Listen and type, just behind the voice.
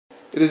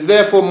It is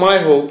therefore my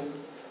hope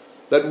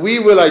that we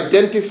will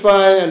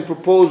identify and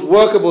propose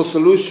workable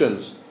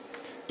solutions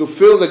to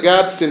fill the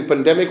gaps in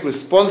pandemic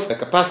response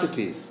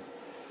capacities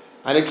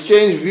and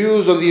exchange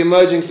views on the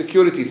emerging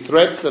security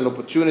threats and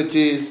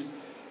opportunities,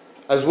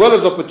 as well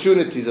as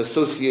opportunities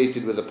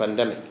associated with the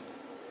pandemic.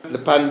 The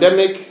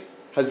pandemic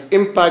has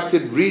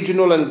impacted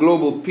regional and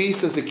global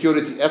peace and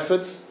security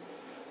efforts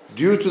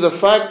due to the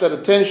fact that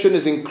attention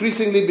is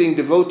increasingly being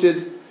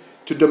devoted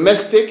to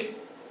domestic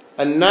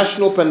and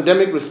national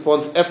pandemic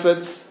response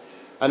efforts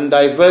and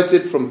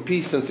diverted from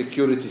peace and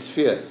security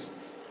spheres.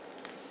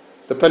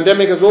 The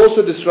pandemic has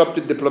also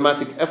disrupted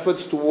diplomatic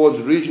efforts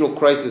towards regional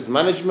crisis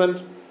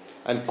management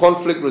and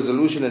conflict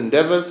resolution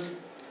endeavors,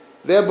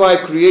 thereby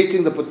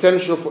creating the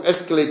potential for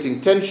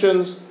escalating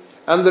tensions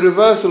and the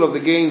reversal of the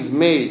gains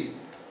made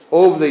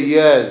over the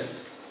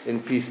years in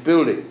peace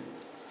building.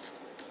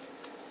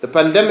 The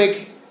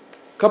pandemic,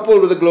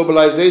 coupled with the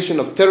globalization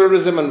of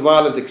terrorism and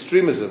violent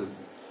extremism,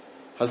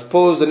 has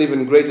posed an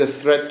even greater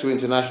threat to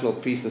international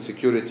peace and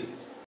security.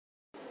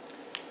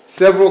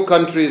 Several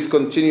countries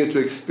continue to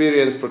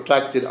experience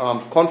protracted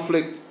armed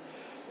conflict,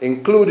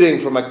 including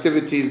from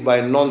activities by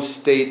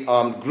non-state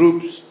armed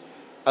groups,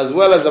 as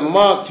well as a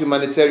marked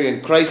humanitarian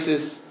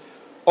crisis,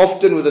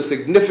 often with a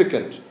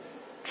significant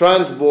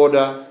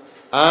trans-border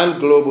and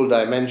global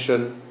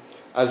dimension,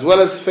 as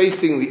well as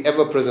facing the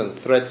ever-present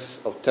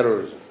threats of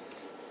terrorism.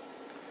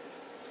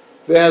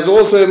 There has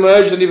also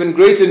emerged an even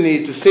greater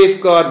need to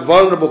safeguard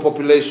vulnerable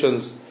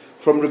populations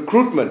from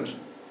recruitment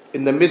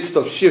in the midst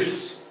of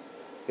shifts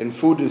in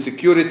food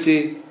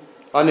insecurity,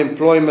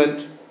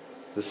 unemployment,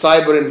 the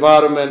cyber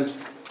environment,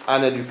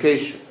 and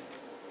education.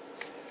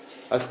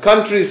 As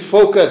countries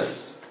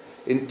focus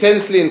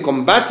intensely in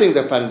combating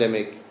the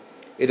pandemic,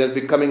 it has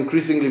become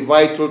increasingly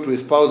vital to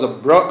espouse a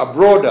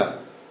broader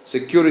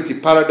security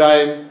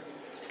paradigm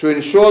to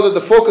ensure that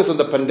the focus on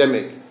the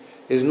pandemic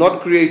is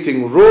not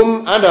creating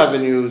room and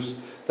avenues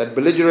that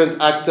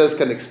belligerent actors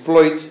can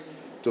exploit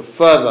to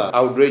further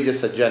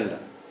outrageous agenda.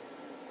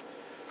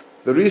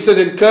 The recent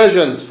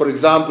incursions, for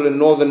example, in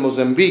northern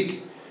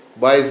Mozambique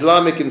by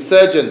Islamic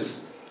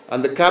insurgents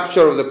and the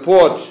capture of the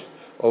port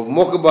of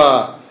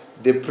Mocoba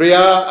de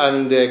Praia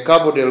and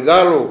Cabo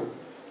Delgado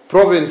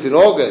province in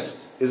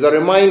August is a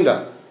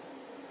reminder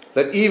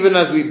that even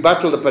as we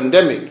battle the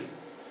pandemic,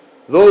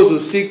 those who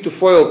seek to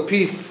foil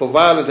peace for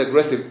violent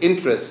aggressive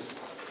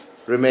interests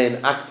remain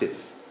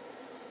active.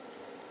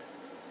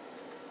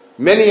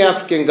 Many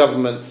African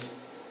governments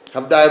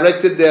have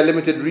directed their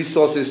limited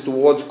resources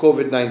towards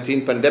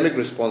COVID-19 pandemic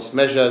response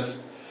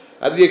measures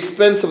at the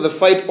expense of the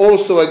fight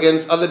also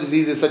against other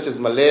diseases such as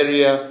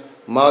malaria,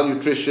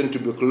 malnutrition,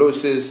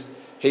 tuberculosis,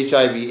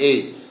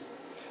 HIV/AIDS.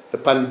 The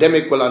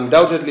pandemic will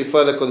undoubtedly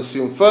further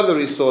consume further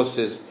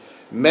resources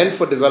meant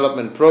for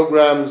development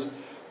programs,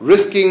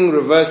 risking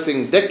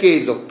reversing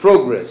decades of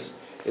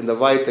progress in the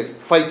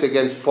fight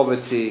against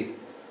poverty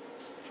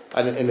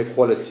and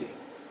inequality.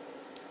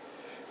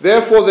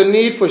 Therefore, the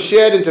need for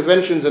shared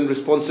interventions and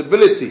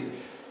responsibility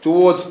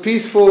towards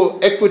peaceful,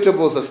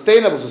 equitable,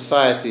 sustainable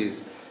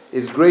societies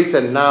is greater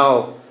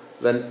now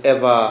than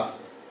ever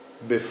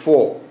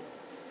before.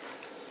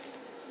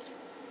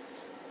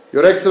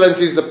 Your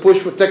Excellencies, the push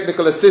for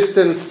technical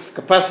assistance,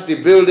 capacity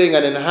building,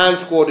 and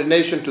enhanced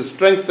coordination to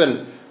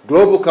strengthen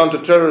global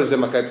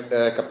counterterrorism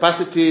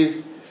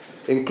capacities,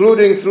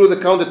 including through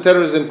the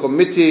Counterterrorism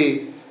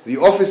Committee, the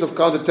Office of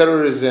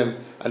Counterterrorism,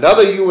 and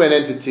other UN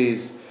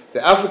entities,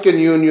 the African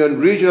Union,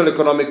 regional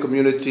economic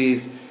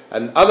communities,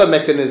 and other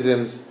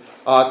mechanisms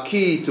are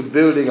key to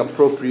building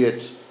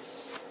appropriate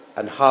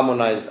and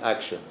harmonized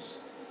actions.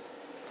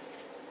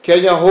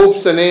 Kenya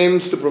hopes and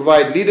aims to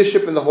provide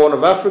leadership in the Horn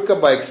of Africa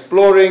by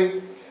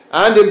exploring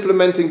and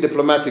implementing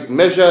diplomatic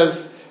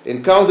measures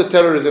in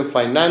counterterrorism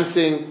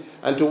financing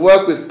and to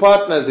work with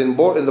partners in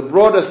the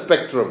broader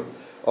spectrum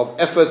of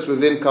efforts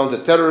within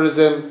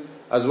counterterrorism,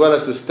 as well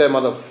as to stem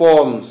other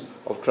forms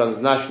of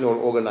transnational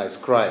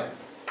organized crime.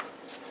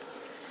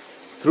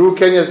 Through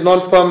Kenya's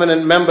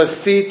non-permanent member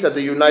seat at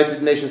the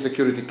United Nations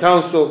Security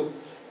Council,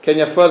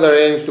 Kenya further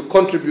aims to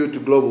contribute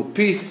to global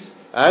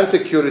peace and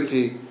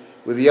security,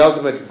 with the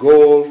ultimate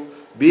goal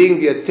being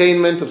the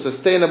attainment of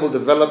sustainable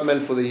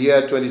development for the year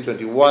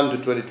 2021 to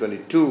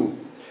 2022,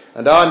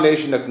 and our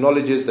nation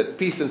acknowledges that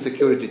peace and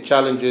security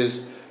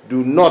challenges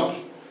do not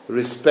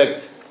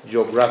respect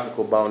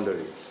geographical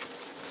boundaries.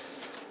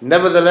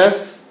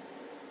 Nevertheless,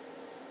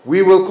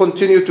 we will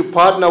continue to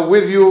partner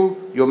with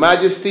you, Your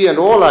Majesty, and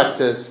all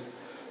actors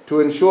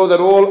to ensure that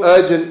all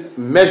urgent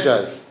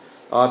measures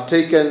are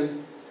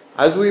taken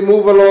as we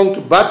move along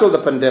to battle the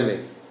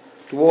pandemic,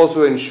 to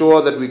also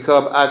ensure that we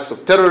curb acts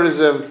of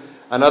terrorism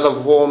and other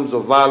forms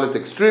of violent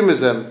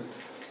extremism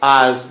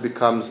as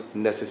becomes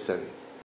necessary.